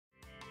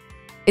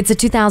It's a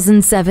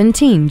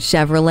 2017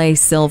 Chevrolet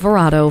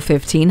Silverado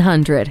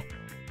 1500.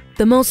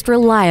 The most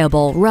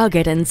reliable,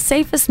 rugged, and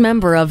safest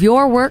member of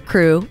your work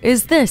crew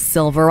is this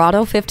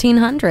Silverado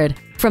 1500.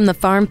 From the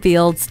farm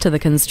fields to the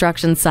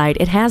construction site,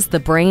 it has the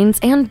brains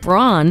and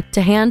brawn to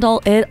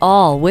handle it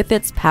all with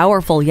its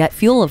powerful yet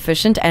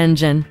fuel-efficient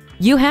engine.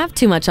 You have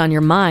too much on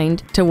your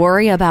mind to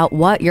worry about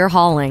what you're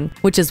hauling,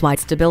 which is why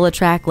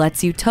StabiliTrak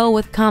lets you tow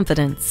with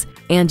confidence.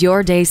 And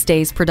your day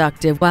stays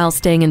productive while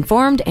staying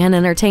informed and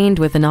entertained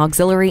with an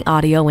auxiliary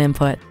audio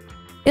input.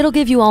 It'll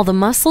give you all the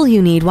muscle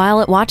you need while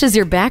it watches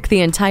your back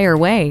the entire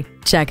way.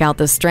 Check out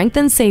the strength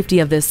and safety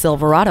of this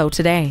Silverado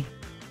today.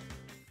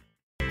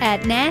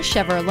 At Nash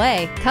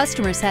Chevrolet,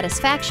 customer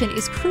satisfaction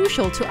is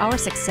crucial to our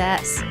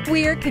success.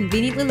 We're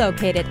conveniently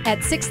located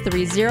at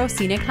 630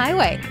 Scenic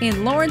Highway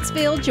in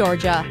Lawrenceville,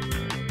 Georgia.